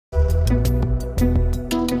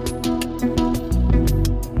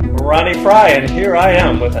Johnny Fry, and here I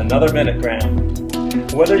am with another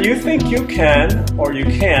Minutegram. Whether you think you can or you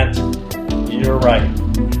can't, you're right.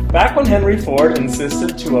 Back when Henry Ford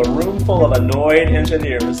insisted to a room full of annoyed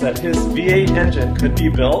engineers that his V8 engine could be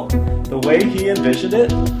built the way he envisioned it,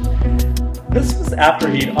 this was after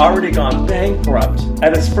he'd already gone bankrupt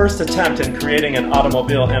at his first attempt in creating an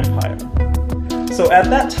automobile empire. So at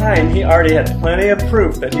that time, he already had plenty of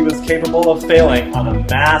proof that he was capable of failing on a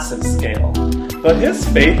massive scale. But his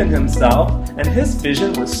faith in himself and his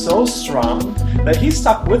vision was so strong that he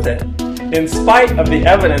stuck with it, in spite of the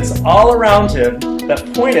evidence all around him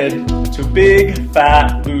that pointed to Big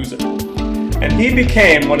Fat Loser. And he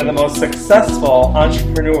became one of the most successful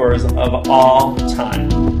entrepreneurs of all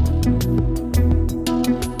time.